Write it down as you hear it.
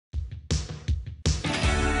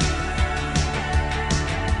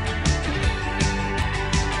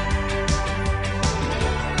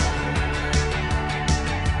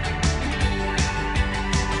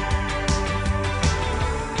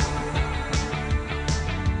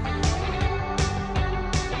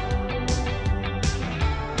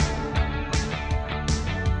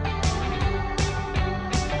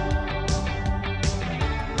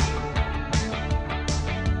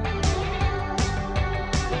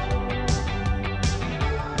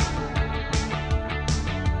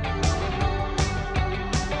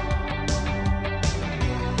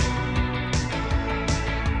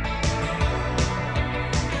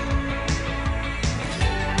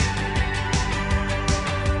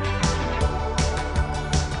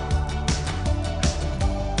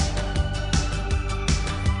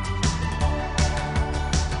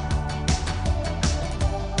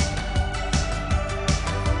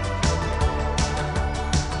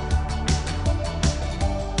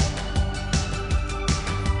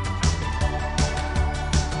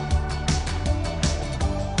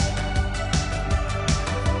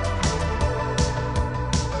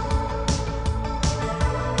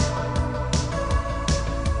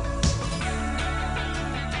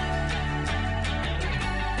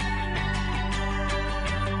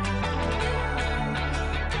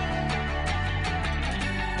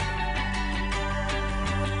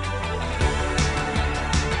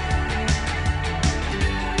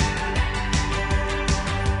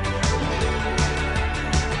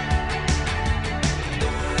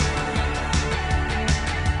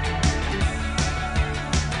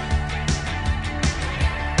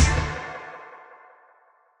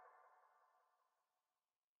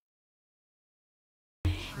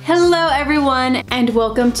everyone, and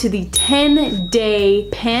welcome to the 10-day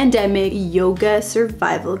pandemic yoga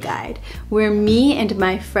survival guide, where me and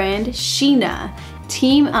my friend Sheena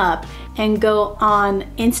team up and go on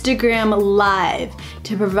Instagram Live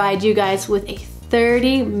to provide you guys with a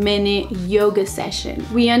 30-minute yoga session.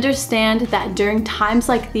 We understand that during times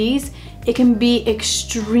like these, it can be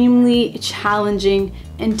extremely challenging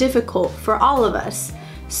and difficult for all of us.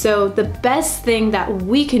 So the best thing that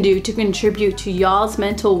we can do to contribute to y'all's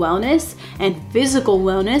mental wellness and physical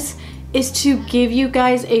wellness is to give you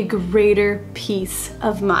guys a greater peace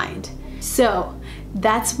of mind. So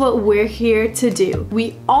that's what we're here to do.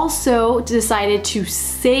 We also decided to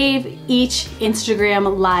save each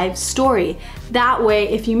Instagram Live story. That way,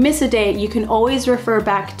 if you miss a day, you can always refer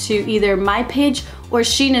back to either my page or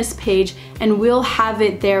Sheena's page, and we'll have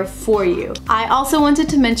it there for you. I also wanted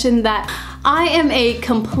to mention that I am a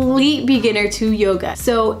complete beginner to yoga.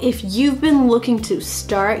 So if you've been looking to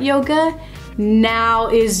start yoga, now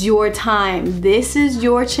is your time. This is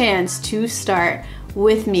your chance to start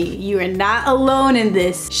with me. You are not alone in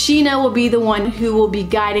this. Sheena will be the one who will be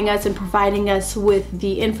guiding us and providing us with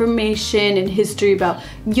the information and history about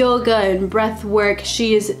yoga and breath work.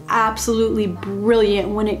 She is absolutely brilliant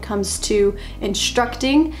when it comes to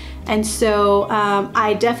instructing, and so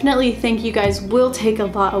I definitely think you guys will take a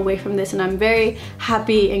lot away from this, and I'm very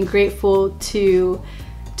happy and grateful to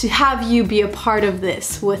have you be a part of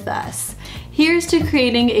this with us. Here's to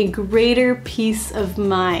creating a greater peace of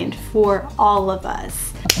mind for all of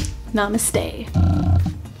us. Namaste.